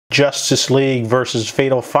Justice League versus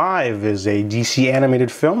Fatal 5 is a DC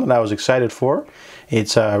animated film that I was excited for.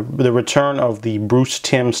 It's the return of the Bruce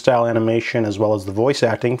Timm style animation as well as the voice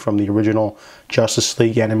acting from the original Justice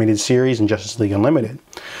League animated series and Justice League Unlimited.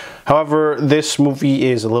 However, this movie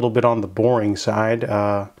is a little bit on the boring side.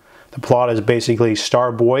 The plot is basically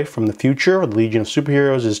Starboy from the future, the Legion of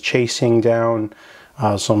Superheroes, is chasing down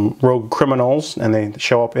some rogue criminals, and they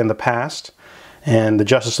show up in the past, and the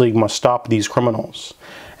Justice League must stop these criminals.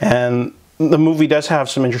 And the movie does have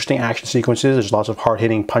some interesting action sequences. There's lots of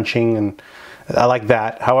hard-hitting punching, and I like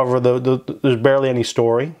that. However, there's barely any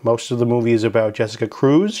story. Most of the movie is about Jessica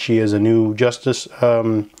Cruz. She is a new Justice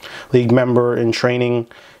League member in training.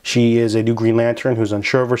 She is a new Green Lantern who's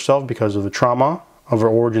unsure of herself because of the trauma of her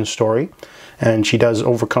origin story. And she does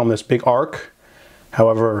overcome this big arc.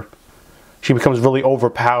 However, she becomes really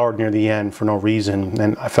overpowered near the end for no reason,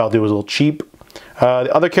 and I felt it was a little cheap.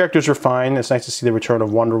 The other characters are fine. It's nice to see the return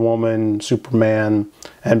of Wonder Woman, Superman,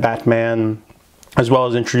 and Batman, as well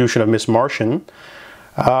as the introduction of Miss Martian.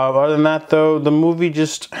 Other than that, though, the movie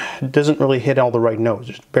just doesn't really hit all the right notes.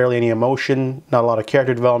 There's barely any emotion, not a lot of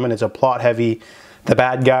character development. It's a plot heavy. The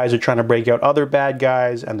bad guys are trying to break out other bad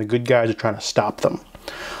guys, and the good guys are trying to stop them.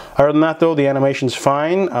 Other than that, though, the animation's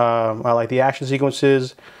fine. I like the action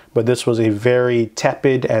sequences, but this was a very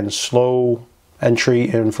tepid and slow entry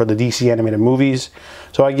in for the DC animated movies.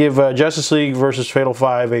 So I give Justice League versus Fatal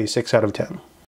 5 a 6 out of 10.